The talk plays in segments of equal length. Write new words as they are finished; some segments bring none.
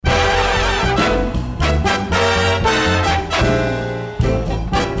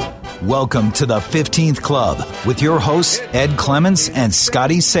Welcome to the 15th Club with your hosts, Ed Clements and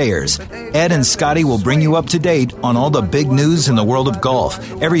Scotty Sayers. Ed and Scotty will bring you up to date on all the big news in the world of golf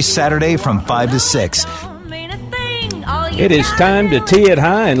every Saturday from 5 to 6. It is time to tee it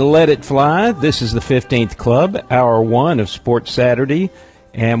high and let it fly. This is the 15th Club, hour one of Sports Saturday,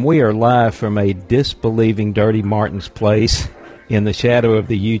 and we are live from a disbelieving Dirty Martin's place in the shadow of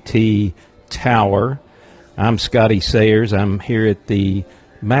the UT Tower. I'm Scotty Sayers. I'm here at the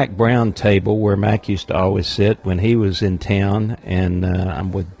Mac Brown table where Mac used to always sit when he was in town, and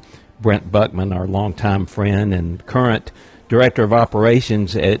I'm with Brent Buckman, our longtime friend and current Director of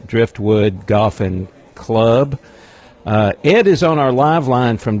Operations at Driftwood Golf and Club. Ed is on our live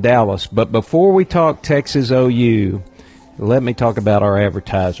line from Dallas, but before we talk Texas OU, let me talk about our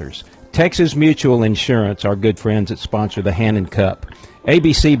advertisers. Texas Mutual Insurance, our good friends that sponsor the Hannon Cup.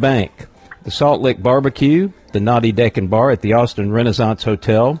 ABC Bank, the Salt Lick Barbecue, the Naughty Deck and Bar at the Austin Renaissance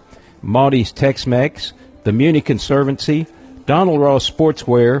Hotel, Maudie's Tex-Mex, the Muni Conservancy, Donald Ross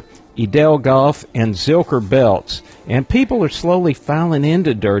Sportswear, Edel Golf, and Zilker Belts. And people are slowly filing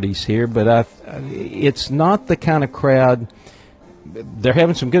into Dirties here, but it's not the kind of crowd. They're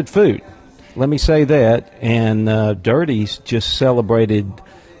having some good food, let me say that. And Dirties just celebrated.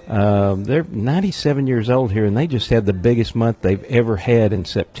 They're 97 years old here, and they just had the biggest month they've ever had in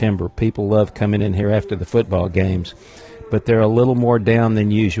September. People love coming in here after the football games, but they're a little more down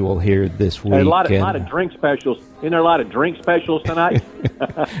than usual here this week. A lot of drink specials. Isn't there a lot of drink specials tonight?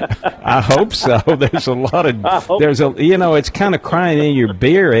 I hope so. There's a lot of. It's kind of crying in your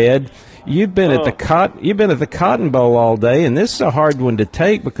beer, Ed. You've been at the Cotton Bowl all day, and this is a hard one to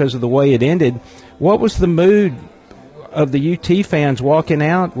take because of the way it ended. What was the mood of the UT fans walking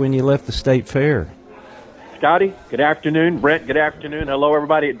out when you left the State Fair? Scotty, good afternoon. Brent, good afternoon. Hello,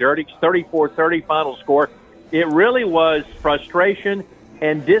 everybody at Dirty's. 34-30 final score. It really was frustration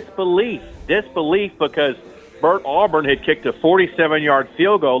and disbelief. Disbelief because Bert Auburn had kicked a 47-yard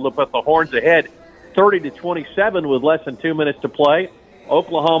field goal to put the Horns ahead 30-27 with less than 2 minutes to play.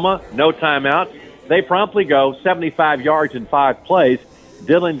 Oklahoma, no timeouts. They promptly go 75 yards in 5 plays.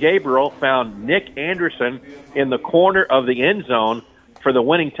 Dylan Gabriel found Nick Anderson in the corner of the end zone for the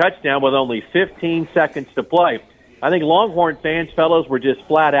winning touchdown with only 15 seconds to play. I think Longhorn fans, fellows, were just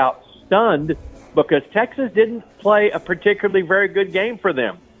flat out stunned because Texas didn't play a particularly very good game for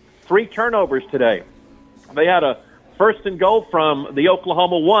them. 3 turnovers today. They had a first and goal from the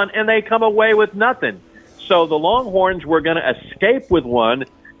Oklahoma 1, and they come away with nothing. So the Longhorns were going to escape with one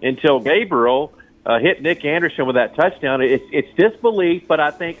until Gabriel hit Nick Anderson with that touchdown. It's disbelief, but I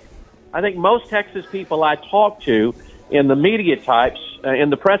think most Texas people I talked to in the media types,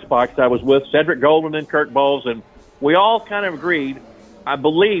 in the press box, I was with Cedric Golden and Kirk Bowles, and we all kind of agreed. I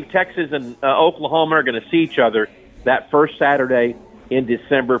believe Texas and Oklahoma are going to see each other that first Saturday in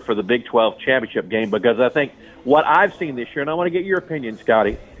December for the Big 12 championship game, because I think what I've seen this year, and I want to get your opinion,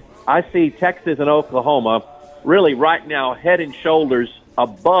 Scotty, I see Texas and Oklahoma really right now head and shoulders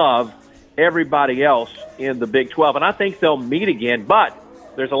above everybody else in the Big 12. And I think they'll meet again, but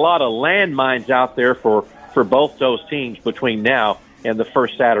there's a lot of landmines out there for both those teams between now and the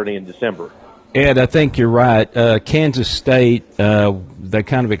first Saturday in December. Ed, I think you're right. Kansas State, they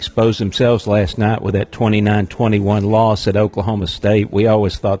kind of exposed themselves last night with that 29-21 loss at Oklahoma State. We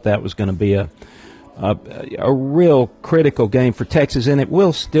always thought that was going to be a real critical game for Texas, and it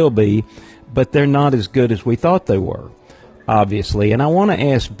will still be, but they're not as good as we thought they were, obviously. And I want to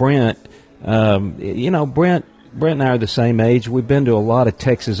ask Brent, Brent and I are the same age. We've been to a lot of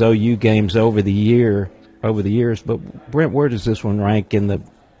Texas OU games over the years, but Brent, where does this one rank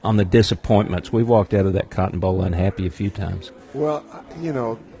on the disappointments? We've walked out of that Cotton Bowl unhappy a few times. Well,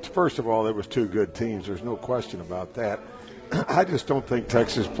 first of all, there was 2 good teams. There's no question about that. I just don't think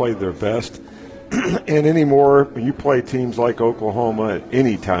Texas played their best. And anymore, when you play teams like Oklahoma at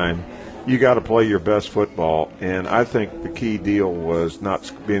any time, you got to play your best football. And I think the key deal was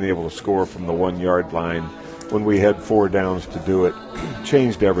not being able to score from the 1-yard line when we had 4 downs to do it.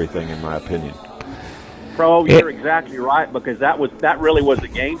 Changed everything, in my opinion. Pro, you're exactly right, because that really was a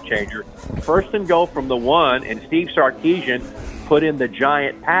game changer. First and goal from the 1, and Steve Sarkisian put in the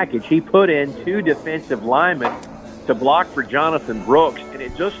giant package. He put in 2 defensive linemen to block for Jonathan Brooks, and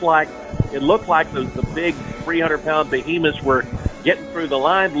it looked like the big 300-pound behemoths were getting through the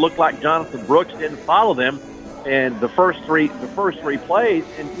line. It looked like Jonathan Brooks didn't follow them, and the first three plays,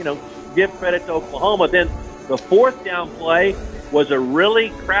 and give credit to Oklahoma. Then the 4th down play was a really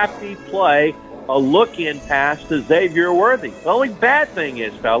crafty play, a look-in pass to Xavier Worthy. The only bad thing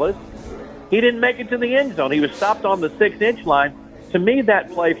is, fellas, he didn't make it to the end zone. He was stopped on the 6-inch line. to me,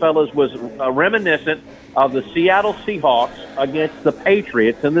 that play, fellas, was reminiscent of the Seattle Seahawks against the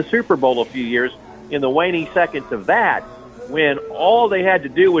Patriots in the Super Bowl a few years, in the waning seconds of that, when all they had to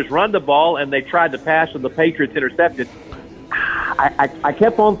do was run the ball and they tried to pass and the Patriots intercepted. I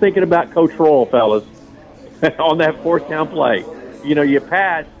kept on thinking about Coach Royal, fellas, on that fourth down play. You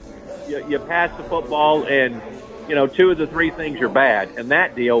pass the football, and, two of the three things are bad. And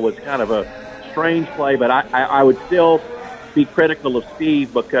that deal was kind of a strange play, but I would still be critical of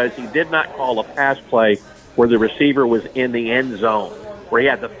Steve because he did not call a pass play where the receiver was in the end zone, where he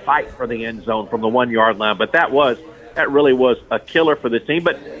had to fight for the end zone from the 1 yard line. But that really was a killer for the team.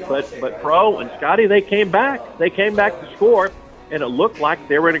 But Pro and Scotty, they came back. They came back to score, and it looked like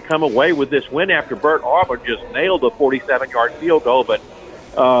they were going to come away with this win after Bert Arbor just nailed a 47-yard field goal. But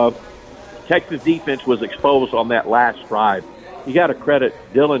Texas defense was exposed on that last drive. You got to credit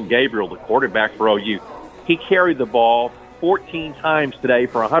Dylan Gabriel, the quarterback for OU. He carried the ball 14 times today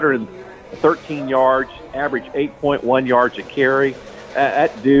for 113 yards, average 8.1 yards a carry.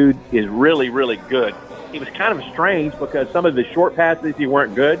 That dude is really, really good. He was kind of strange because some of his short passes, they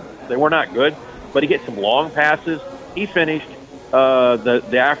were not good, but he hit some long passes. He finished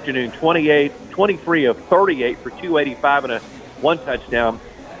the afternoon 23 of 38 for 285 and one touchdown,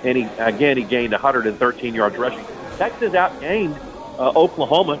 and he gained 113 yards rushing. Texas outgained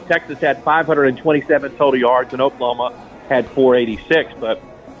Oklahoma. Texas had 527 total yards, and Oklahoma had 486. But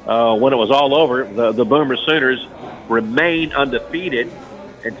when it was all over, the Boomer Sooners remain undefeated,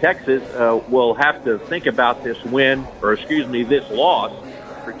 and Texas will have to think about this loss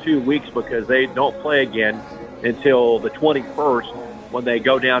for 2 weeks because they don't play again until the 21st when they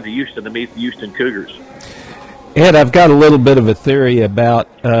go down to Houston to meet the Houston Cougars. Ed, I've got a little bit of a theory about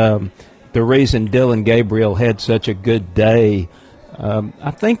the reason Dylan Gabriel had such a good day.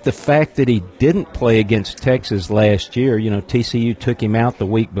 I think the fact that he didn't play against Texas last year, TCU took him out the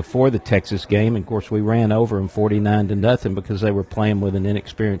week before the Texas game, and of course we ran over him 49-0 because they were playing with an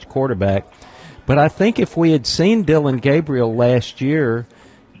inexperienced quarterback. But I think if we had seen Dylan Gabriel last year,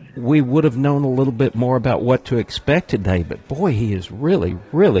 we would have known a little bit more about what to expect today. But boy, he is really,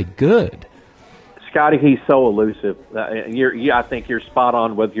 really good. Scotty, he's so elusive. I think you're spot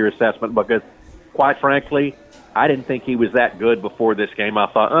on with your assessment because, quite frankly, I didn't think he was that good before this game. I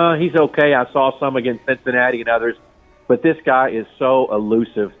thought, he's okay. I saw some against Cincinnati and others. But this guy is so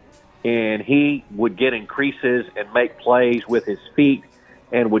elusive, and he would get in creases and make plays with his feet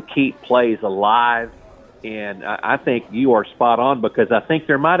and would keep plays alive. And I think you are spot on because I think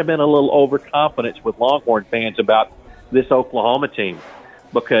there might have been a little overconfidence with Longhorn fans about this Oklahoma team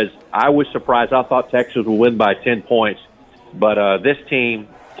because I was surprised. I thought Texas would win by 10 points. But this team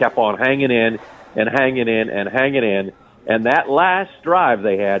kept on hanging in and hanging in and hanging in. And that last drive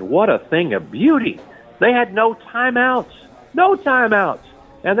they had, what a thing of beauty. They had no timeouts.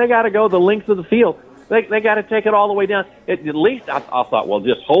 And they got to go the length of the field. They got to take it all the way down. At least I thought, well,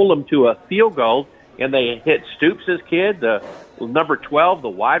 just hold them to a field goal. And they hit Stoops' kid, the number 12, the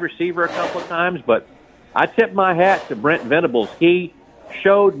wide receiver, a couple of times. But I tip my hat to Brent Venables. He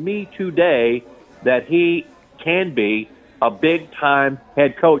showed me today that he can be a big-time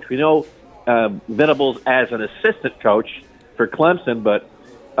head coach. We know Venables as an assistant coach for Clemson, but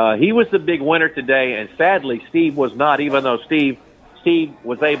he was the big winner today. And sadly, Steve was not, even though Steve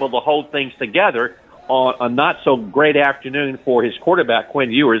was able to hold things together on a not-so-great afternoon for his quarterback,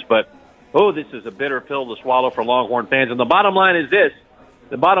 Quinn Ewers. But this is a bitter pill to swallow for Longhorn fans. And the bottom line is this,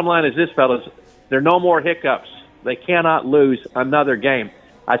 fellas. There are no more hiccups. They cannot lose another game.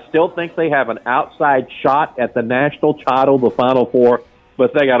 I still think they have an outside shot at the national title, the Final Four,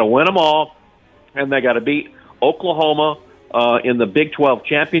 but they got to win them all, and they got to beat Oklahoma in the Big 12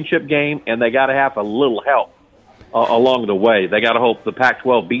 championship game, and they got to have a little help along the way. They got to hope the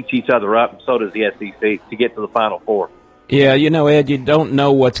Pac-12 beats each other up, and so does the SEC, to get to the Final Four. Yeah, Ed, you don't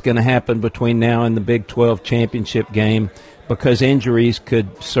know what's going to happen between now and the Big 12 championship game because injuries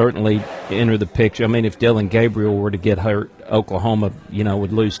could certainly enter the picture. I mean, if Dylan Gabriel were to get hurt, Oklahoma,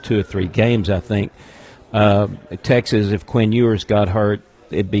 would lose 2 or 3 games, I think. Texas, if Quinn Ewers got hurt,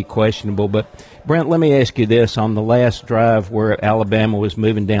 it'd be questionable. But, Brent, let me ask you this. On the last drive where Alabama was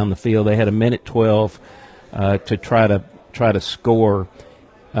moving down the field, they had a minute 12 to try to score.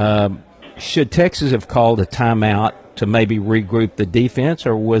 Should Texas have called a timeout to maybe regroup the defense,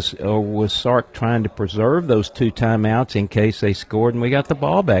 or was Sark trying to preserve those 2 timeouts in case they scored and we got the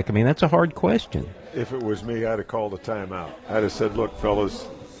ball back? I mean, that's a hard question. If it was me, I'd have called a timeout. I'd have said, "Look, fellas,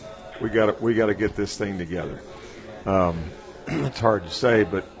 we got to get this thing together." It's hard to say,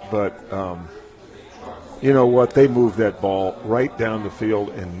 but you know what? They moved that ball right down the field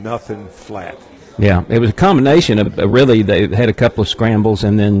and nothing flat. Yeah, it was a combination of really they had a couple of scrambles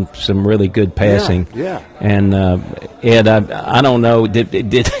and then some really good passing. Yeah. And Ed, I don't know.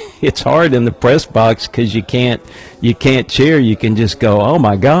 It's hard in the press box because you can't cheer. You can just go, oh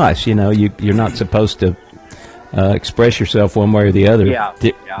my gosh, you're not supposed to express yourself one way or the other. Yeah.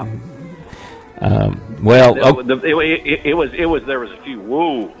 Well, it was there was a few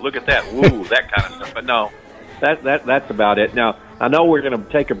woo, look at that woo, that kind of stuff. But no, that's about it. Now I know we're going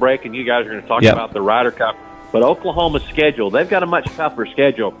to take a break, and you guys are going to talk about the Ryder Cup. But Oklahoma's schedule, they've got a much tougher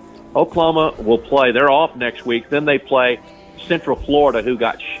schedule. Oklahoma will play; they're off next week. Then they play Central Florida,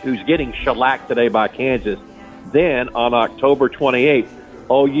 who's getting shellacked today by Kansas. Then on October 28th,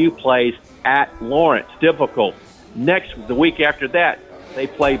 OU plays at Lawrence, difficult. The week after that, they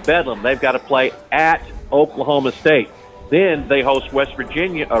play Bedlam. They've got to play at Oklahoma State. Then they host West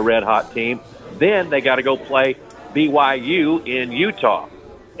Virginia, a red-hot team. Then they got to go play BYU in Utah.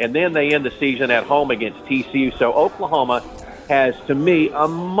 And then they end the season at home against TCU. So Oklahoma has, to me, a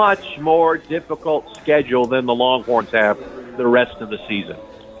much more difficult schedule than the Longhorns have the rest of the season.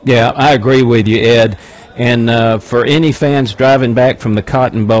 Yeah, I agree with you, Ed. And for any fans driving back from the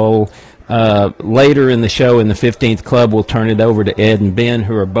Cotton Bowl, later in the show in the 15th Club, we'll turn it over to Ed and Ben,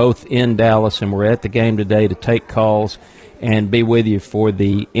 who are both in Dallas, and we're at the game today to take calls and be with you for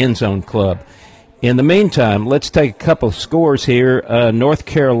the End Zone Club. In the meantime, let's take a couple of scores here. North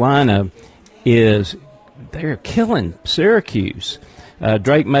Carolina they're killing Syracuse.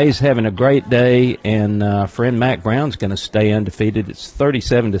 Drake May's having a great day, and friend Mac Brown's going to stay undefeated. It's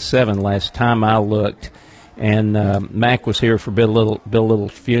 37-7 last time I looked. And Mac was here for Bill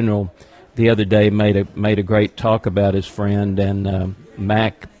Little's funeral the other day, made a great talk about his friend. And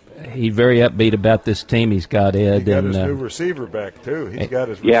Mac, he's very upbeat about this team he's got, Ed. He got his new receiver back, too. He's got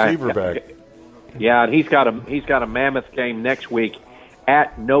his receiver back. Yeah, and he's got a mammoth game next week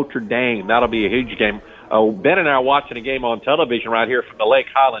at Notre Dame. That'll be a huge game. Ben and I are watching a game on television right here from the Lake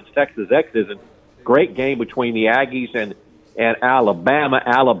Highlands, Texas Exodus. Great game between the Aggies and Alabama.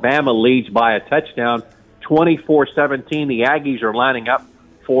 Alabama leads by a touchdown, 24-17. The Aggies are lining up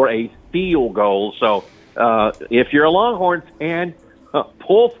for a field goal. So if you're a Longhorns fan,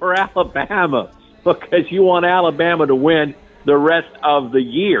 pull for Alabama because you want Alabama to win the rest of the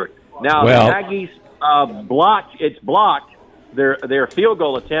year. Now, the Aggies blocked their field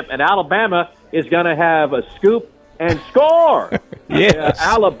goal attempt, and Alabama is going to have a scoop and score. Yes.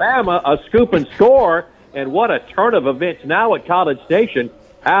 Alabama, a scoop and score, and what a turn of events now at College Station.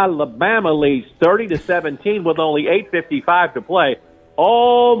 Alabama leads 30-17 with only 8:55 to play.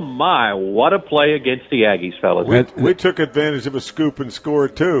 Oh, my, what a play against the Aggies, fellas. We took advantage of a scoop and score,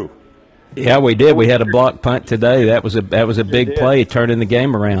 too. Yeah, we did. We had a block punt today. That was a big play, turning the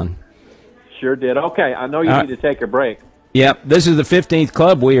game around. Sure did. Okay, I know you need to take a break. Yep, this is the 15th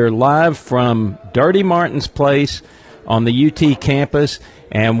Club. We are live from Dirty Martin's Place on the UT campus,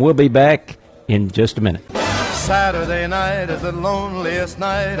 and we'll be back in just a minute. Saturday night is the loneliest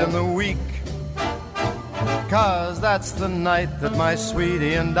night in the week, 'cause that's the night that my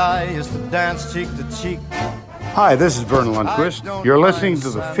sweetie and I used to dance cheek to cheek. Hi, this is Vern Lundquist. You're listening to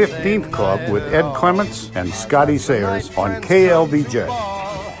the 15th Club with Ed Clements and Scotty Sayers on KLBJ.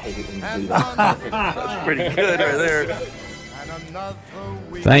 That's pretty good right there.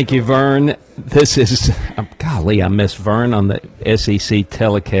 Thank you, Vern. This is, golly, I miss Vern on the SEC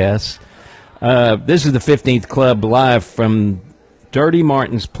telecast. This is the 15th Club live from Dirty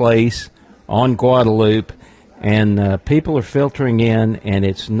Martin's Place on Guadalupe, and people are filtering in, and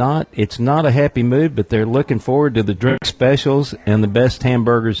it's not a happy mood, but they're looking forward to the drink specials and the best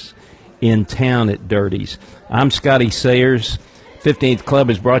hamburgers in town at Dirty's. I'm Scotty Sayers. 15th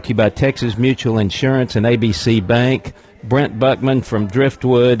Club is brought to you by Texas Mutual Insurance and ABC Bank. Brent Buckman from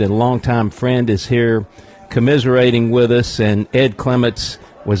Driftwood, a longtime friend, is here commiserating with us, and Ed Clements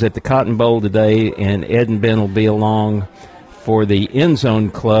was at the Cotton Bowl today, and Ed and Ben will be along for the End Zone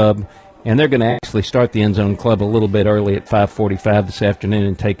Club, and they're going to actually start the End Zone Club a little bit early at 5:45 this afternoon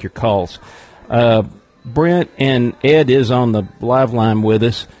and take your calls. Brent and Ed is on the live line with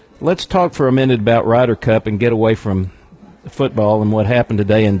us. Let's talk for a minute about Ryder Cup and get away from football and what happened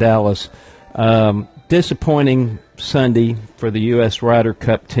today in Dallas. Disappointing Sunday for the U.S. Ryder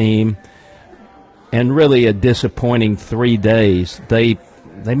Cup team, and really a disappointing 3 days. They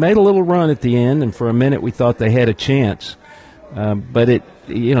made a little run at the end, and for a minute we thought they had a chance, but it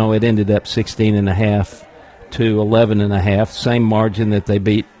ended up 16.5 to 11.5, same margin that they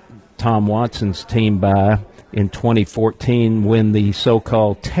beat Tom Watson's team by in 2014 when the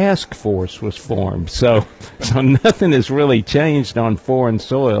so-called task force was formed. So nothing has really changed on foreign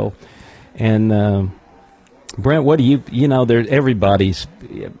soil. And Brent, what do you know, everybody's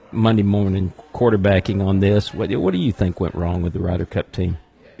Monday morning quarterbacking on this. What do you think went wrong with the Ryder Cup team?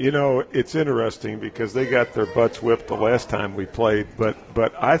 You know, it's interesting because they got their butts whipped the last time we played,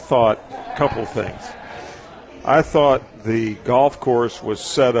 but I thought a couple things. I thought the golf course was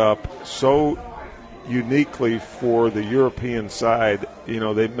set up so uniquely for the European side. You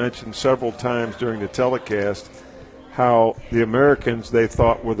know, they mentioned several times during the telecast how the Americans they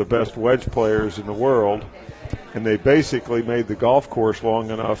thought were the best wedge players in the world, and they basically made the golf course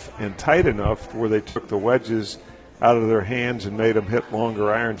long enough and tight enough where they took the wedges out of their hands and made them hit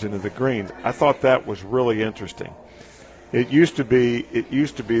longer irons into the greens. I thought that was really interesting. It used to be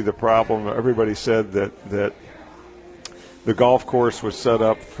the problem. Everybody said that the golf course was set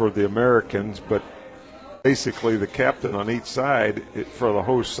up for the Americans, but basically the captain on each side, for the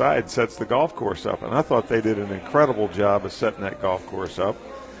host side, sets the golf course up. And I thought they did an incredible job of setting that golf course up.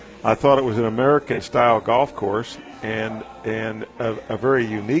 I thought it was an American-style golf course and a very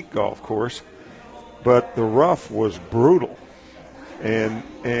unique golf course, but the rough was brutal.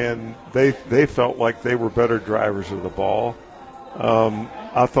 And they felt like they were better drivers of the ball.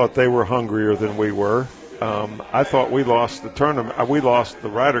 I thought they were hungrier than we were. I thought we lost the tournament. We lost the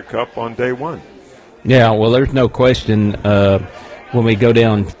Ryder Cup on day one. Yeah, well, there's no question when we go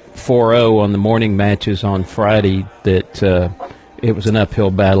down 4-0 on the morning matches on Friday that it was an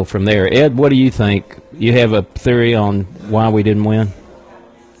uphill battle from there. Ed, what do you think? You have a theory on why we didn't win?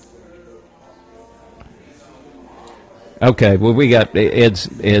 Okay, well, we got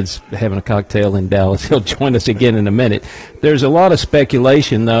Ed's having a cocktail in Dallas. He'll join us again in a minute. There's a lot of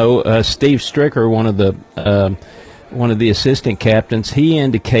speculation, though. Steve Stricker, one of the assistant captains, he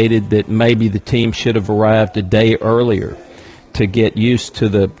indicated that maybe the team should have arrived a day earlier to get used to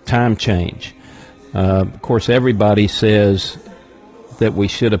the time change. Of course, everybody says that we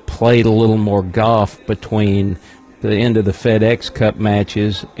should have played a little more golf between the end of the FedEx Cup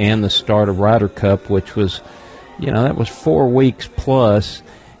matches and the start of Ryder Cup, which was, that was 4 weeks plus,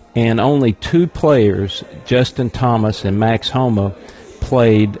 and only two players, Justin Thomas and Max Homa,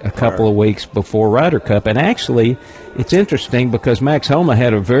 played a couple of weeks before Ryder Cup. And actually, it's interesting because Max Homa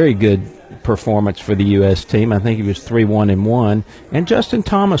had a very good performance for the U.S. team. I think he was 3-1-1, and Justin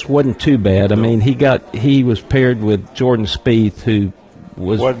Thomas wasn't too bad. I mean, he was paired with Jordan Spieth, who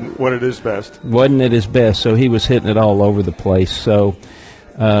wasn't at his best. Wasn't at his best, so he was hitting it all over the place. So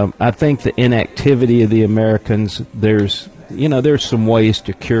I think the inactivity of the Americans, there's some ways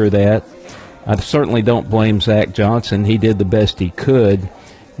to cure that. I certainly don't blame Zach Johnson. He did the best he could.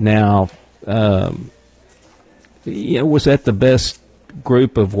 Now, was that the best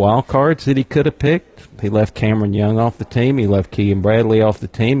group of wild cards that he could have picked? He left Cameron Young off the team. He left Keegan Bradley off the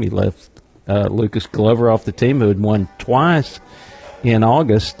team. He left Lucas Glover off the team, who had won twice in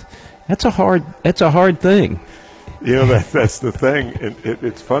August. That's a hard thing. That's the thing. And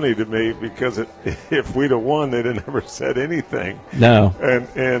it's funny to me because if we'd have won, they'd have never said anything. No.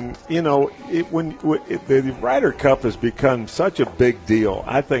 And the Ryder Cup has become such a big deal,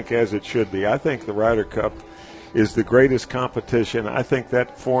 I think, as it should be. I think the Ryder Cup is the greatest competition. I think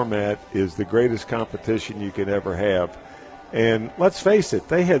that format is the greatest competition you can ever have. And let's face it,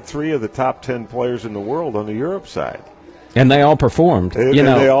 they had 3 of the top 10 players in the world on the Europe side. And they all performed. And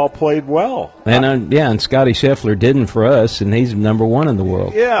they all played well. And and Scotty Scheffler didn't for us, and he's number 1 in the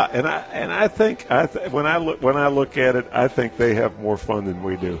world. Yeah, and I think when I look at it, I think they have more fun than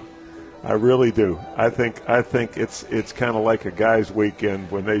we do. I really do. I think it's kind of like a guy's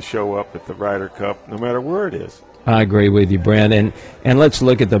weekend when they show up at the Ryder Cup, no matter where it is. I agree with you, Brent. And let's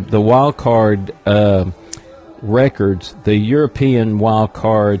look at the wild card records. The European wild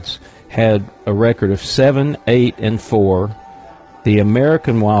cards had a record of 7, 8, and 4. The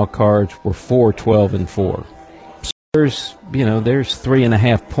American wild cards were 4, 12, and 4. So there's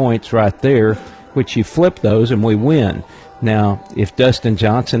 3.5 points right there, which you flip those and we win. Now, if Dustin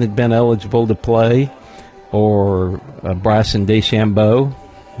Johnson had been eligible to play, or Bryson DeChambeau,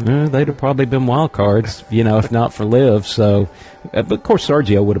 they'd have probably been wild cards, if not for Liv. So, but of course,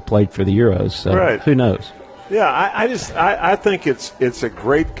 Sergio would have played for the Euros. So right. Who knows? Yeah, I think it's a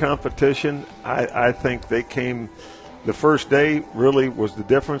great competition. I think they came the first day really was the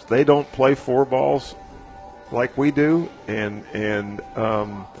difference. They don't play 4 balls like we do, and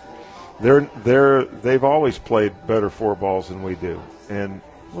they've always played better 4 balls than we do, and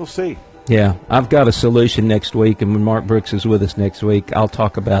we'll see. Yeah, I've got a solution next week, and when Mark Brooks is with us next week, I'll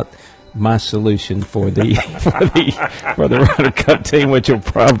talk about my solution for the Ryder Cup team, which will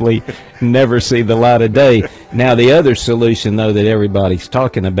probably never see the light of day. Now, the other solution, though, that everybody's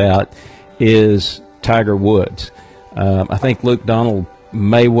talking about is Tiger Woods. I think Luke Donald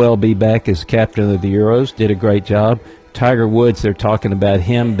may well be back as captain of the Euros. Did a great job. Tiger Woods, they're talking about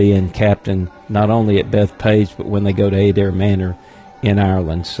him being captain not only at Bethpage, but when they go to Adair Manor in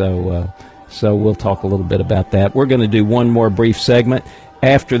Ireland. So we'll talk a little bit about that. We're going to do one more brief segment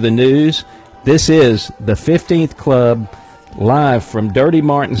after the news. This is the 15th Club live from Dirty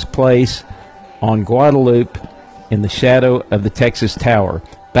Martin's Place on Guadalupe in the shadow of the Texas Tower.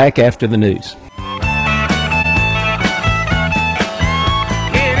 Back after the news.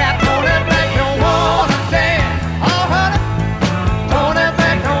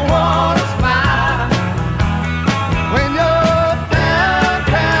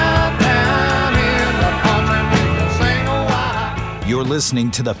 You're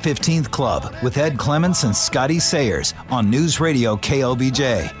listening to the 15th Club with Ed Clements and Scotty Sayers on News Radio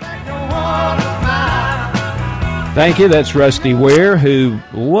KLBJ. Thank you. That's Rusty Ware, who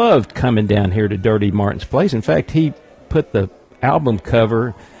loved coming down here to Dirty Martin's Place. In fact, he put the album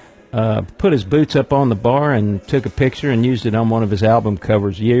cover, put his boots up on the bar and took a picture and used it on one of his album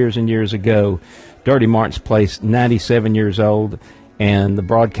covers years and years ago. Dirty Martin's Place, 97 years old, and the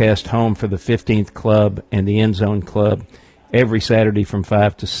broadcast home for the 15th Club and the End Zone Club every Saturday from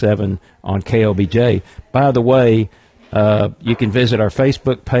 5 to 7 on KLBJ. By the way, you can visit our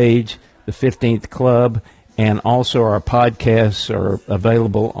Facebook page, the 15th Club, and also our podcasts are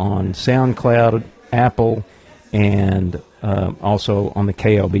available on SoundCloud, Apple, and also on the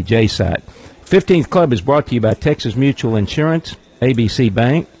KLBJ site. 15th Club is brought to you by Texas Mutual Insurance, ABC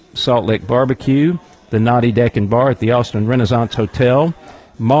Bank, Salt Lick Barbecue, the Naughty Deck and Bar at the Austin Renaissance Hotel,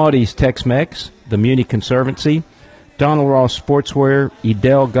 Maudie's Tex-Mex, the Muni Conservancy, Donald Ross Sportswear,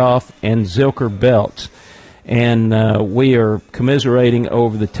 Edel Golf, and Zilker Belts. And we are commiserating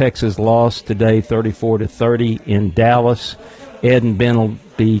over the Texas loss today, 34-30 in Dallas. Ed and Ben will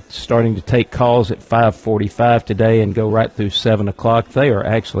be starting to take calls at 5:45 today and go right through 7 o'clock. They are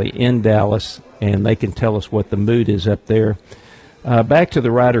actually in Dallas, and they can tell us what the mood is up there. Back to the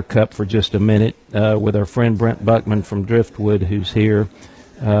Ryder Cup for just a minute with our friend Brent Buckman from Driftwood, who's here.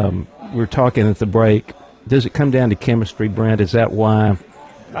 We're talking at the break. Does it come down to chemistry, Brent? Is that why?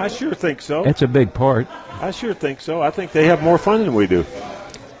 I sure think so. That's a big part. I sure think so. I think they have more fun than we do.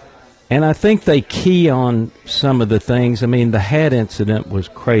 And I think they key on some of the things. I mean, the hat incident was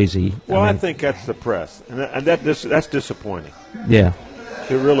crazy. Well, I think that's the press, and that's disappointing. Yeah,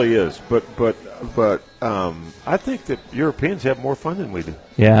 it really is. But I think that Europeans have more fun than we do.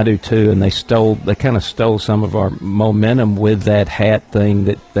 Yeah, I do too. And they kind of stole some of our momentum with that hat thing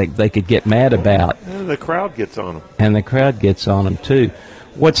that they could get mad about. And the crowd gets on them. And the crowd gets on them too.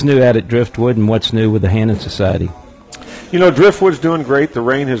 What's new out at Driftwood, and what's new with the Hannon Society? You know, Driftwood's doing great. The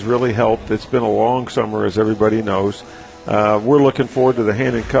rain has really helped. It's been a long summer, as everybody knows. We're looking forward to the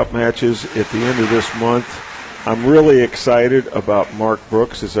Hannon Cup matches at the end of this month. I'm really excited about Mark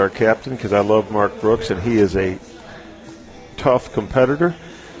Brooks as our captain because I love Mark Brooks, and he is a tough competitor.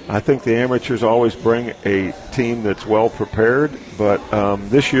 I think the amateurs always bring a team that's well prepared, but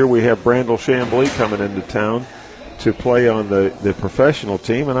this year we have Brandel Chambly coming into town to play on the professional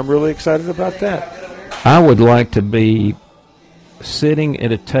team, and I'm really excited about that. I would like to be sitting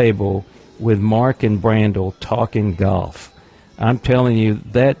at a table with Mark and Brandel talking golf. I'm telling you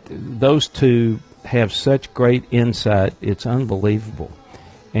that those two have such great insight. It's unbelievable.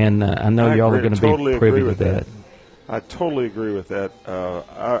 And I know y'all are going to be privy to that. I totally agree with that.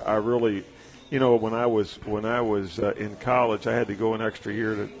 I really, you know, when I was in college, I had to go an extra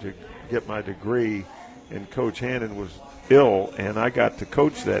year to get my degree, and Coach Hannon was ill, and I got to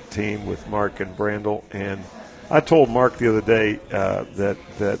coach that team with Mark and Brandel. And I told Mark the other day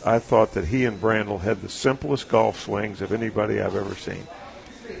that I thought that he and Brandel had the simplest golf swings of anybody I've ever seen.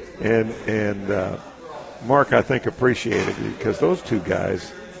 And Mark, I think, appreciated it because those two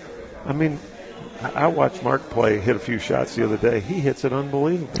guys, I mean, I watched Mark hit a few shots the other day. He hits it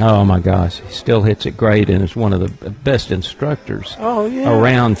unbelievable. Oh, my gosh. He still hits it great and is one of the best instructors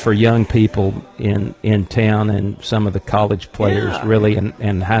around for young people in town, and some of the college players really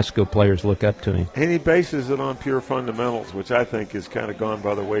and high school players look up to him. And he bases it on pure fundamentals, which I think has kind of gone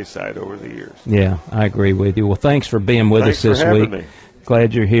by the wayside over the years. Yeah, I agree with you. Well, thanks for being with us this week. Me.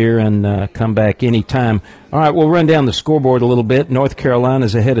 Glad you're here, and come back anytime. All right, we'll run down the scoreboard a little bit. North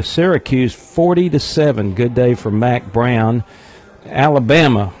Carolina's ahead of Syracuse 40-7. Good day for Mac Brown.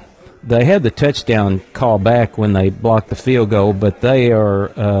 Alabama, they had the touchdown call back when they blocked the field goal, but they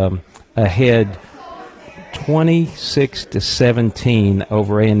are ahead 26-17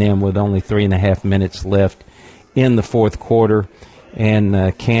 over A&M with only 3.5 minutes left in the fourth quarter.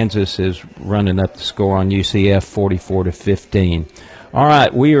 And Kansas is running up the score on UCF 44-15. All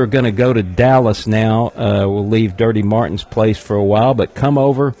right, we are going to go to Dallas now. We'll leave Dirty Martin's place for a while, but come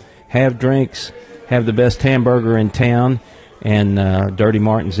over, have drinks, have the best hamburger in town, and Dirty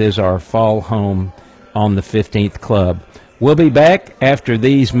Martin's is our fall home on the 15th Club. We'll be back after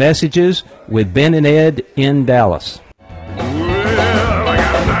these messages with Ben and Ed in Dallas. Well, I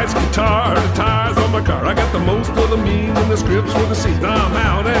got a nice guitar, the tires on my car. I got the most of the means and the scripts for the seats. Now I'm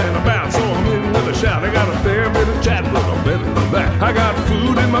out and about, so I'm in with a shout. I got a fair bit of chat, but I'm better than that. I got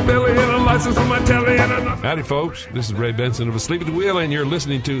food in my belly and a license on my telly and a... Howdy, folks. This is Ray Benson of Asleep at the Wheel, and you're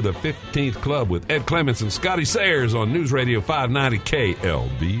listening to the 15th Club with Ed Clements and Scotty Sayers on News Radio 590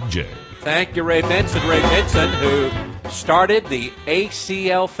 KLBJ. Thank you, Ray Benson. Ray Benson, who started the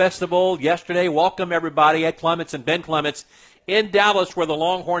ACL Festival yesterday. Welcome, everybody. Ed Clements and Ben Clements in Dallas, where the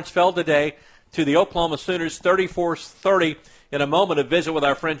Longhorns fell today to the Oklahoma Sooners 34-30. In a moment, a visit with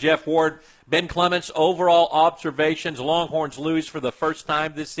our friend Jeff Ward. Ben Clements, overall observations. Longhorns lose for the first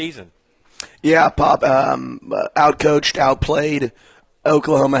time this season. Yeah, Pop, outcoached, outplayed.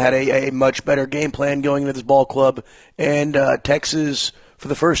 Oklahoma had a much better game plan going into this ball club, and Texas, for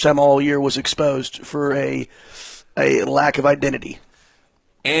the first time all year, was exposed for a lack of identity.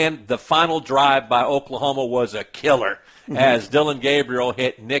 And the final drive by Oklahoma was a killer as Dylan Gabriel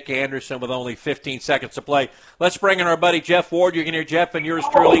hit Nick Anderson with only 15 seconds to play. Let's bring in our buddy Jeff Ward. You can hear Jeff and yours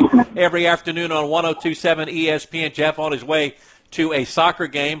truly every afternoon on 102.7 ESPN. Jeff on his way to a soccer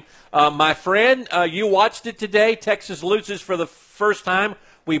game. My friend, you watched it today. Texas loses for the first time.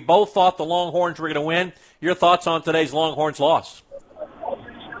 We both thought the Longhorns were going to win. Your thoughts on today's Longhorns loss?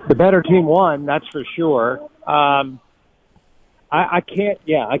 The better team won, that's for sure. I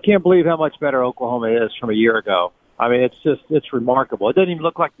can't believe how much better Oklahoma is from a year ago. I mean, it's remarkable. It doesn't even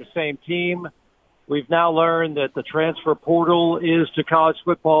look like the same team. We've now learned that the transfer portal is to college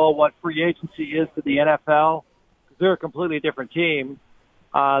football what free agency is to the NFL. They're a completely different team.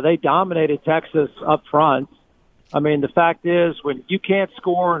 They dominated Texas up front. I mean, the fact is, when you can't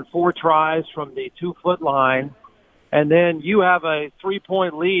score in 4 tries from the 2-foot line, and then you have a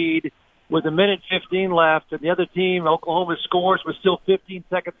 3-point lead with 1:15 left, and the other team, Oklahoma, scores with still 15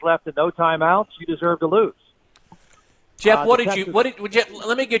 seconds left and no timeouts, you deserve to lose. Jeff, let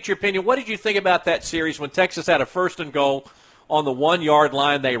me get your opinion. What did you think about that series when Texas had a 1st and goal on the 1-yard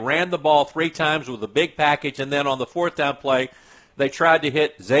line? They ran the ball 3 times with a big package, and then on the 4th down play, they tried to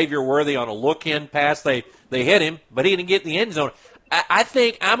hit Xavier Worthy on a look-in pass. They hit him, but he didn't get in the end zone. I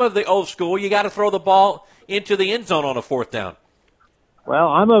think I'm of the old school. You got to throw the ball into the end zone on a 4th down. Well,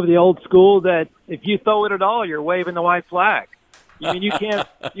 I'm of the old school that if you throw it at all, you're waving the white flag. I mean, you can't.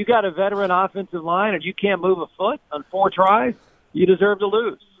 You got a veteran offensive line, and you can't move a foot on 4 tries. You deserve to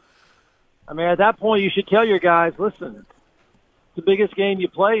lose. I mean, at that point, you should tell your guys, listen, it's the biggest game you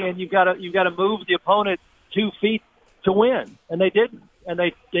play in. You've got to move the opponent 2 feet to win, and they didn't. And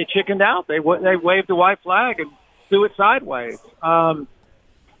they chickened out. They waved the white flag and threw it sideways.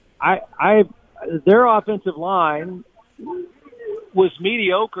 Their offensive line was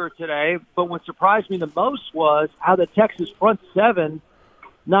mediocre today, but what surprised me the most was how the Texas front 7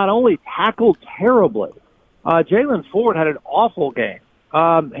 not only tackled terribly. Jalen Ford had an awful game.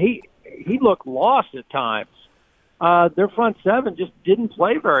 He looked lost at times. Their front 7 just didn't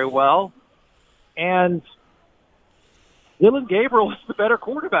play very well, and Dylan Gabriel was the better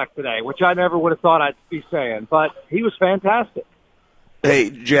quarterback today, which I never would have thought I'd be saying, but he was fantastic. Hey,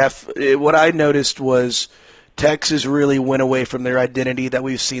 Jeff, what I noticed was Texas really went away from their identity that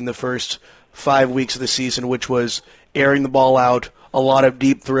we've seen the first 5 weeks of the season, which was airing the ball out, a lot of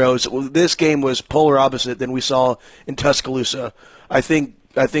deep throws. This game was polar opposite than we saw in Tuscaloosa. I think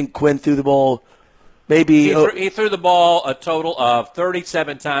Quinn threw the ball maybe. He threw the ball a total of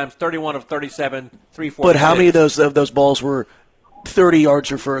 37 times, 31 of 37, 3-4. But how many of those balls were 30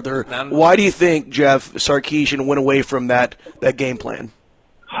 yards or further? Why do you think Jeff Sarkisian went away from that game plan?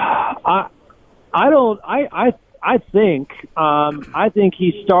 I think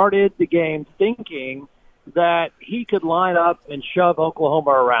he started the game thinking that he could line up and shove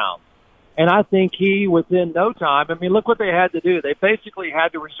Oklahoma around. And I think he, within no time, I mean, look what they had to do. They basically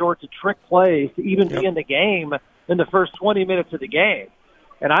had to resort to trick plays to even be in the game in the first 20 minutes of the game.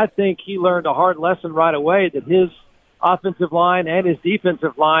 And I think he learned a hard lesson right away that his offensive line and his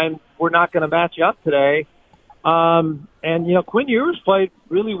defensive line were not going to match up today. And, Quinn Ewers played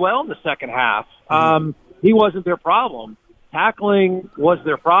really well in the second half. He wasn't their problem. Tackling was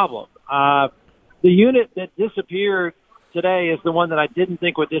their problem. The unit that disappeared today is the one that I didn't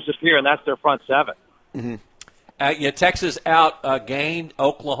think would disappear, and that's their front 7. Mm-hmm. Texas gained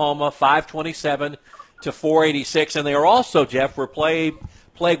Oklahoma 527 to 486, and they are also, Jeff,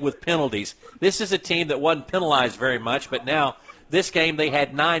 plagued with penalties. This is a team that wasn't penalized very much, but now This game they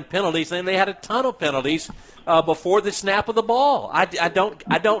had 9 penalties, and they had a ton of penalties before the snap of the ball. I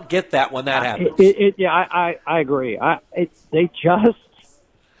don't get that when that happens. I agree. They just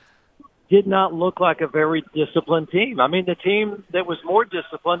did not look like a very disciplined team. I mean, the team that was more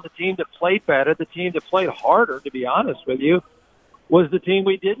disciplined, the team that played better, the team that played harder, to be honest with you, was the team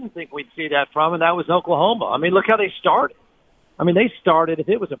we didn't think we'd see that from, and that was Oklahoma. I mean, look how they started. I mean, they started, if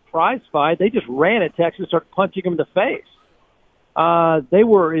it was a prize fight, they just ran at Texas, started punching them in the face. They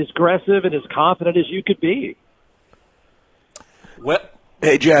were as aggressive and as confident as you could be. Well,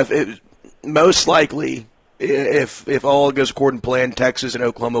 hey, Jeff, most likely, if all goes according to plan, Texas and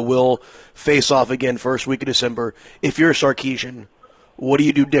Oklahoma will face off again first week of December. If you're a Sarkisian, what do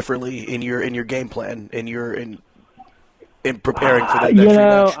you do differently in your game plan in preparing for that next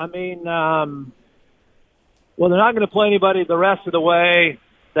rematch? I mean, well, they're not going to play anybody the rest of the way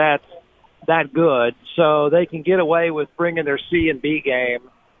that's that good, so they can get away with bringing their C and B game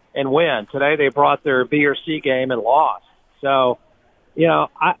and win. Today they brought their B or C game and lost. So,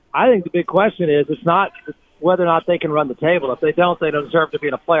 I think the big question is it's not whether or not they can run the table. If they don't deserve to be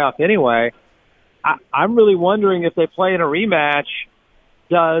in a playoff anyway. I'm really wondering if they play in a rematch,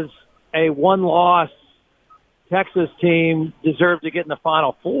 does a one-loss Texas team deserve to get in the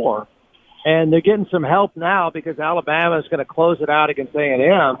Final Four? And they're getting some help now because Alabama is going to close it out against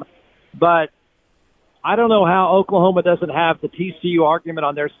A&M. But I don't know how Oklahoma doesn't have the TCU argument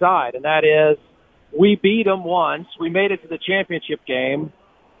on their side, and that is we beat them once. We made it to the championship game.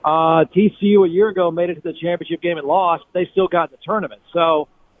 TCU a year ago made it to the championship game and lost. They still got in the tournament. So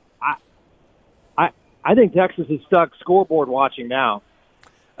I think Texas is stuck scoreboard watching now.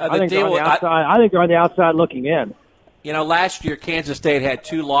 I think they're on the outside looking in. Last year Kansas State had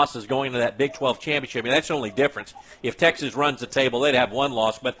 2 losses going into that Big 12 championship. I mean, that's the only difference. If Texas runs the table, they'd have 1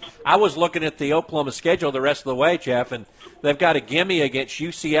 loss. But I was looking at the Oklahoma schedule the rest of the way, Jeff, and they've got a gimme against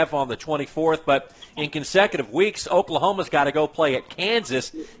UCF on the 24th. But in consecutive weeks, Oklahoma's got to go play at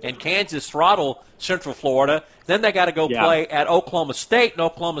Kansas, and Kansas throttle Central Florida. Then they got to go play at Oklahoma State, and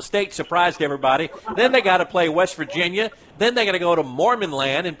Oklahoma State surprised everybody. Then they got to play West Virginia. Then they got to go to Mormon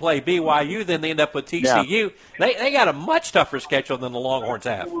Land and play BYU. Then they end up with TCU. Yeah. They got a much tougher schedule than the Longhorns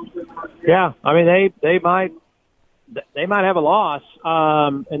have. Yeah, I mean they might have a loss,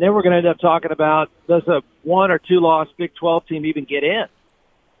 and then we're going to end up talking about does a 1 or 2 loss Big 12 team even get in?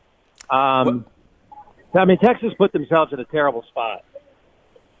 I mean, Texas put themselves in a terrible spot.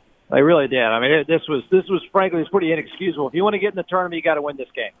 They really did. I mean, this was frankly, it's pretty inexcusable. If you want to get in the tournament, you got to win this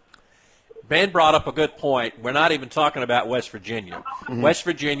game. Ben brought up a good point. We're not even talking about West Virginia. Mm-hmm. West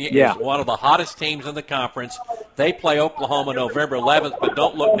Virginia is one of the hottest teams in the conference. They play Oklahoma November 11th, but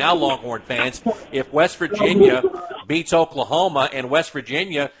don't look now, Longhorn fans. If West Virginia beats Oklahoma and West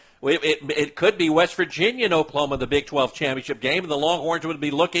Virginia, it could be West Virginia and Oklahoma in the Big 12 championship game, and the Longhorns would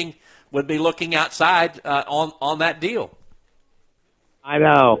be looking outside on that deal. I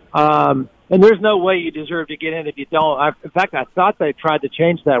know. And there's no way you deserve to get in if you don't. In fact, I thought they tried to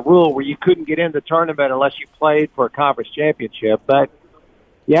change that rule where you couldn't get in the tournament unless you played for a conference championship. But,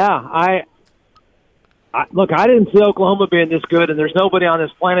 I look, I didn't see Oklahoma being this good, and there's nobody on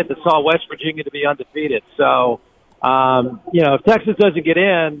this planet that saw West Virginia to be undefeated. So, if Texas doesn't get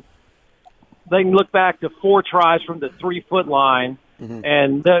in, they can look back to 4 tries from the 3-foot line,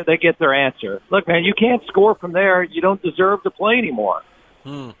 and they get their answer. Look, man, you can't score from there. You don't deserve to play anymore.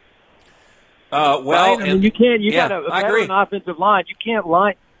 Right? I mean, you can't. You got a veteran offensive line. You can't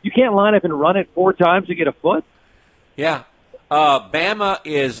line up and run it 4 times to get a foot. Yeah. Bama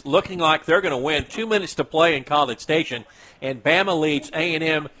is looking like they're going to win. 2 minutes to play in College Station, and Bama leads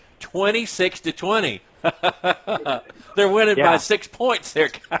A&M 26-20. They're winning by 6 points there.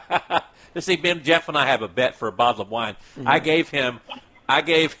 Let's see, Ben, Jeff, and I have a bet for a bottle of wine. Mm-hmm. I gave him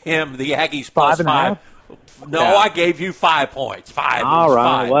the Aggies plus 5. No, I gave you 5 points. 5. All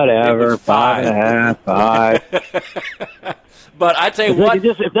right, 5. Whatever. 5.5, 5. But I tell you what,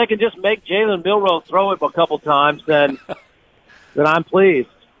 if they can just make Jalen Milroe throw it a couple times, then I'm pleased.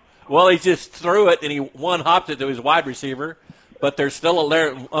 Well, he just threw it and he one-hopped it to his wide receiver, but there's still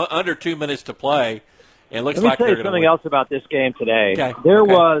under 2 minutes to play. It looks like they're going to win. Let me tell you something else about this game today. Okay.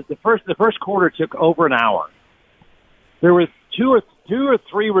 Was the first quarter took over an hour. There were two or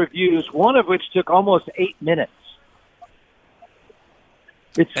three reviews, one of which took almost 8 minutes.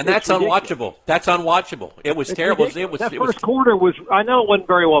 That's unwatchable. That's unwatchable. It was terrible. That first quarter was. I know it wasn't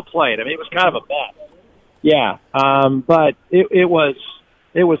very well played. I mean, it was kind of a mess. Yeah, but it was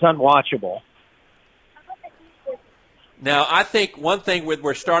unwatchable. Now, I think one thing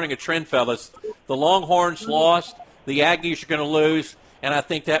we're starting a trend, fellas. The Longhorns lost. The Aggies are going to lose. and I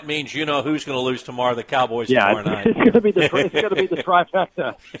think that means you know who's going to lose tomorrow, the Cowboys tomorrow night. It's going to be the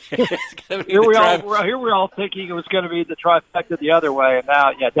trifecta. Here we're all thinking it was going to be the trifecta the other way, and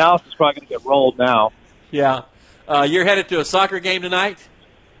now, Dallas is probably going to get rolled now. Yeah. You're headed to a soccer game tonight?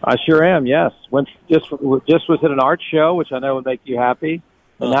 I sure am, yes. Just was at an art show, which I know would make you happy,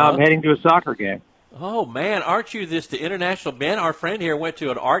 and now I'm heading to a soccer game. Oh, man, aren't you the international Ben? Our friend here went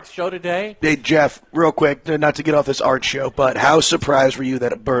to an art show today. Hey, Jeff, real quick, not to get off this art show, but how surprised were you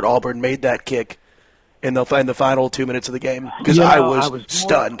that Bert Auburn made that kick in the final 2 minutes of the game? Because I was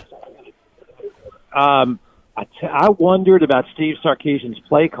stunned. I wondered about Steve Sarkisian's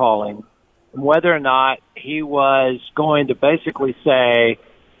play calling and whether or not he was going to basically say,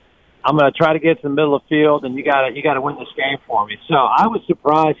 I'm going to try to get to the middle of the field, and you got to win this game for me. So I was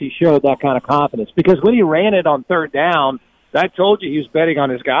surprised he showed that kind of confidence, because when he ran it on third down, I told you he was betting on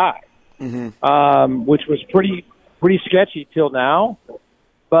his guy, which was pretty sketchy till now,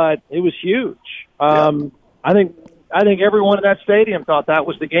 but it was huge. I think everyone in that stadium thought that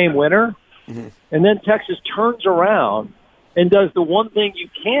was the game winner, and then Texas turns around and does the one thing you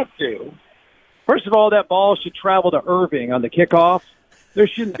can't do. First of all, that ball should travel to Irving on the kickoff. There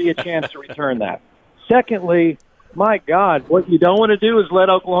shouldn't be a chance to return that. Secondly, my God, what you don't want to do is let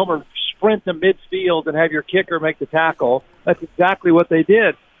Oklahoma sprint to midfield and have your kicker make the tackle. That's exactly what they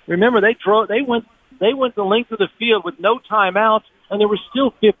did. Remember, they went the length of the field with no timeouts, and there was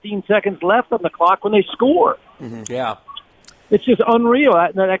still 15 seconds left on the clock when they scored. Yeah. It's just unreal.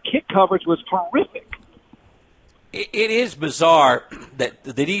 That kick coverage was horrific. It is bizarre that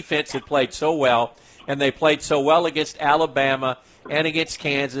the defense had played so well, and they played so well against Alabama and against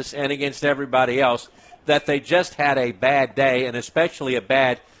Kansas and against everybody else, that they just had a bad day, and especially a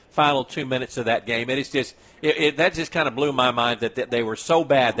bad final 2 minutes of that game. It is just that just kind of blew my mind that they were so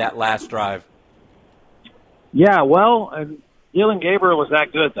bad that last drive. Yeah, well, Dylan Gabriel was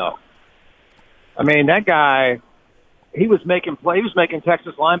that good, though. I mean, that guy, he was making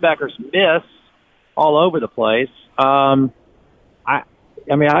Texas linebackers miss all over the place. I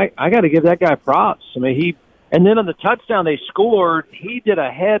got to give that guy props. I mean, and then on the touchdown they scored, he did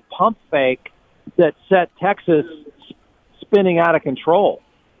a head pump fake that set Texas spinning out of control.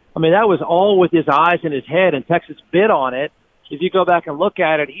 I mean, that was all with his eyes in his head, and Texas bid on it. If you go back and look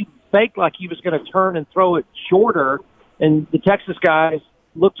at it, he faked like he was going to turn and throw it shorter, and the Texas guys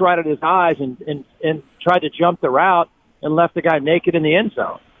looked right at his eyes and tried to jump the route and left the guy naked in the end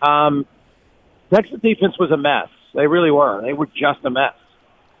zone. Texas defense was a mess. They really were. They were just a mess.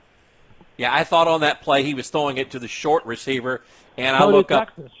 Yeah, I thought on that play he was throwing it to the short receiver, and So I look did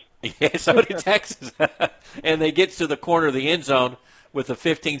up. Texas. Yeah, so did Texas. And they get to the corner of the end zone with the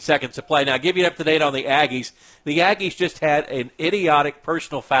 15 seconds to play. Now, give you up to date on the Aggies. The Aggies just had an idiotic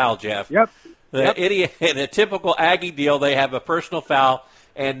personal foul, Jeff. Yep. In a typical Aggie deal, they have a personal foul,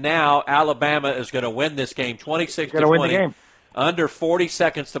 and now Alabama is going to win this game 26-20. Under 40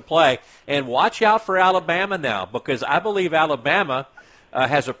 seconds to play. And watch out for Alabama now, because I believe Alabama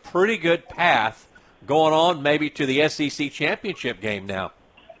has a pretty good path going on maybe to the SEC championship game now.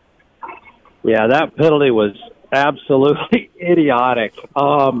 Yeah, that penalty was absolutely idiotic.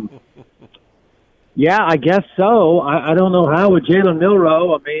 Yeah, I guess so. I don't know how with Jalen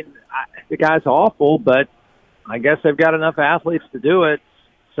Milroe. I mean, the guy's awful, but I guess they've got enough athletes to do it.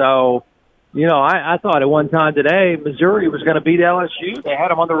 So, I thought at one time today Missouri was going to beat LSU. They had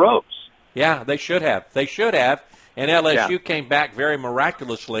them on the ropes. Yeah, they should have. And LSU came back very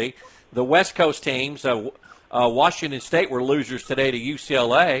miraculously. The West Coast teams, Washington State were losers today to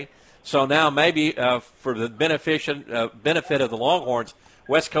UCLA. So now maybe for the benefit of the Longhorns,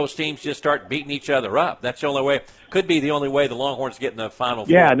 West Coast teams just start beating each other up. That's the only way. Could be the only way the Longhorns get in the Final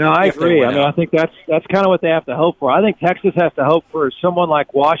Four. Yeah, no, I agree. I mean, I think that's kind of what they have to hope for. I think Texas has to hope for someone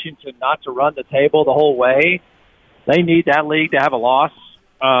like Washington not to run the table the whole way. They need that league to have a loss.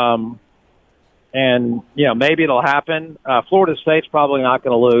 And, maybe it'll happen. Florida State's probably not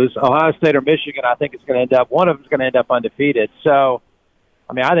going to lose. Ohio State or Michigan, I think one of them is going to end up undefeated. So,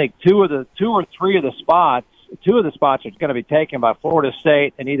 I mean, I think two or three of the spots are going to be taken by Florida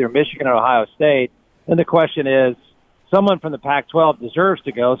State and either Michigan or Ohio State. And the question is, someone from the Pac-12 deserves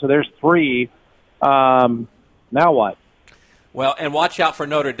to go, so there's three. Now what? Well, and watch out for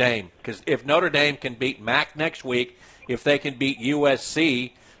Notre Dame, because if Notre Dame can beat MAC next week, if they can beat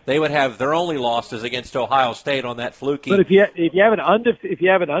USC, they would have their only losses against Ohio State on that fluky. But if you have an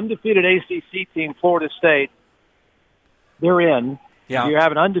undefeated ACC team, Florida State, they're in. Yeah. If you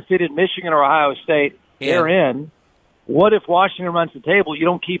have an undefeated Michigan or Ohio State, they're in. What if Washington runs the table? You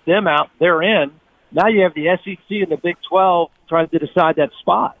don't keep them out. They're in. Now you have the SEC and the Big 12 trying to decide that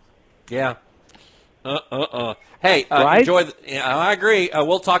spot. Yeah. Hey, right? enjoy. I agree.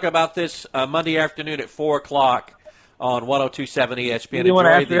 We'll talk about this Monday afternoon at 4:00 on 102.7 ESPN. You want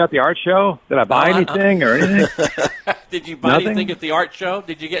to ask me about the art show? Did I buy anything or anything? Did you buy Nothing? anything at the art show?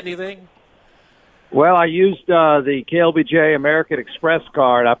 Did you get anything? Well, I used the KLBJ American Express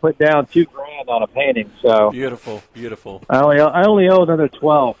card. I put down $2,000 on a painting. So Beautiful, beautiful. I only owe another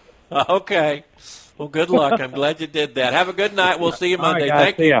 12. Okay. Well, good luck. I'm glad you did that. Have a good night. We'll see you Monday. All right, guys,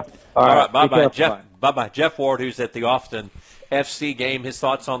 Thank see you. ya. All right. Be Bye-bye. careful. Jeff. Bye-bye. Jeff Ward, who's at the Austin FC game. His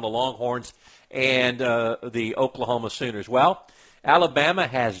thoughts on the Longhorns and the Oklahoma Sooners. Well, Alabama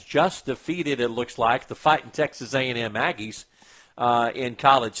has just defeated, it looks like, the Fighting Texas A&M Aggies in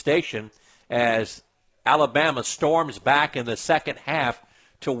College Station as Alabama storms back in the second half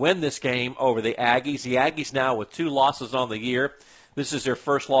to win this game over the Aggies. The Aggies now with 2 losses on the year. This is their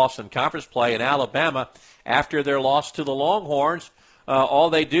first loss in conference play. And Alabama, after their loss to the Longhorns, all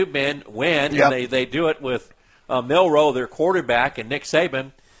they do, Ben, win. Yep. And they do it with Milroe, their quarterback, and Nick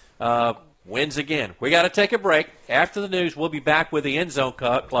Saban wins again. We got to take a break. After the news, we'll be back with the End Zone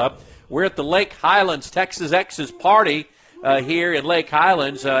Club. We're at the Lake Highlands Texas X's party here in Lake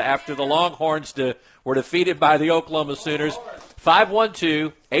Highlands after the Longhorns were defeated by the Oklahoma Sooners.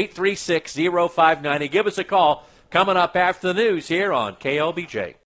 512-836-0590. Give us a call coming up after the news here on KLBJ.